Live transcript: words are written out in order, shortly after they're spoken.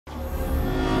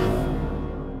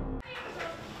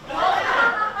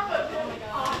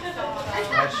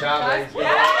job, ladies. Really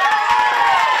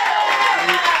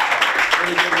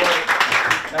good work.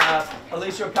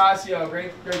 Alicia Ocasio,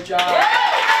 great job.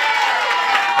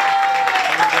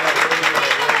 Really good.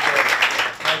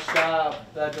 Nice job.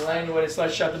 Delaney, let's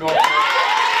shut the door. Really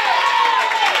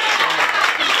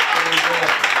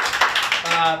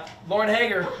good. Lauren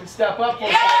Hager, step up.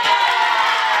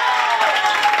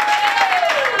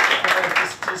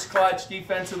 Just clutch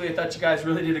defensively. I thought you guys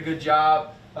really did a good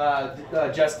job.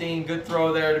 Justine, good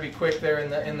throw there to be quick there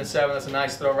in the 7. That's a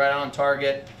nice throw right on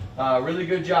target. Really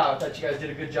good job. I thought you guys did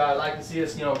a good job. I'd like to see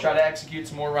us, try to execute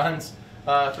some more runs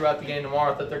throughout the game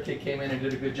tomorrow. I thought their kid came in and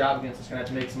did a good job against us. Going to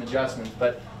have to make some adjustments,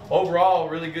 but overall,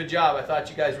 really good job. I thought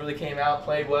you guys really came out,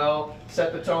 played well,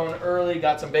 set the tone early,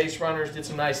 got some base runners, did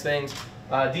some nice things.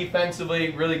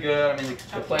 Defensively, really good. I mean,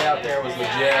 the play out there was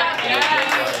legit.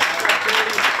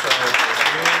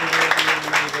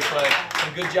 Really good play.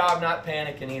 And good job not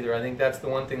panicking either. I think that's the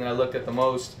one thing that I looked at the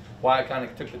most, why I kind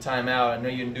of took the time out. I know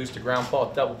you induced a ground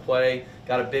ball double play,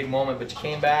 got a big moment, but you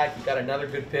came back, you got another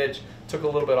good pitch, took a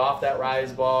little bit off that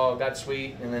rise ball, got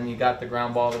sweet, and then you got the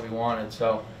ground ball that we wanted.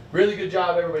 So really good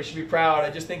job, everybody should be proud. I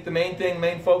just think the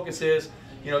main focus is,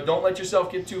 don't let yourself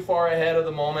get too far ahead of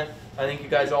the moment. I think you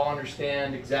guys all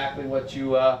understand exactly what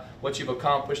you've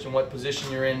accomplished and what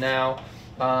position you're in now.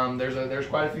 There's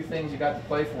quite a few things you got to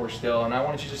play for still, and I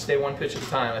want you to just stay one pitch at a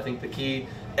time. I think the key,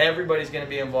 everybody's going to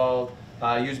be involved.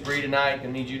 Use Bree tonight.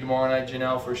 Gonna need you tomorrow night,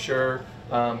 Janelle, for sure.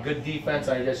 Good defense.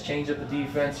 I just changed up the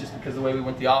defense just because of the way we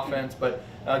went the offense. But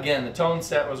again, the tone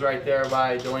set was right there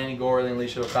by Delaney Gorley and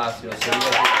Alicia Ocasio. So you guys did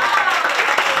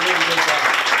really good job.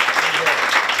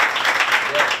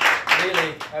 Yeah.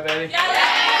 Really. Hi, baby.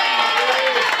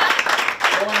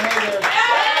 Lauren Hager.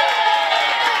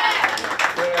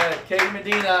 Good. Katie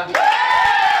Medina.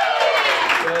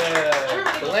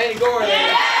 Good. Delaney Gorley.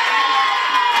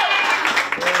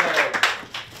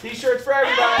 T-shirts for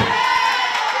everybody.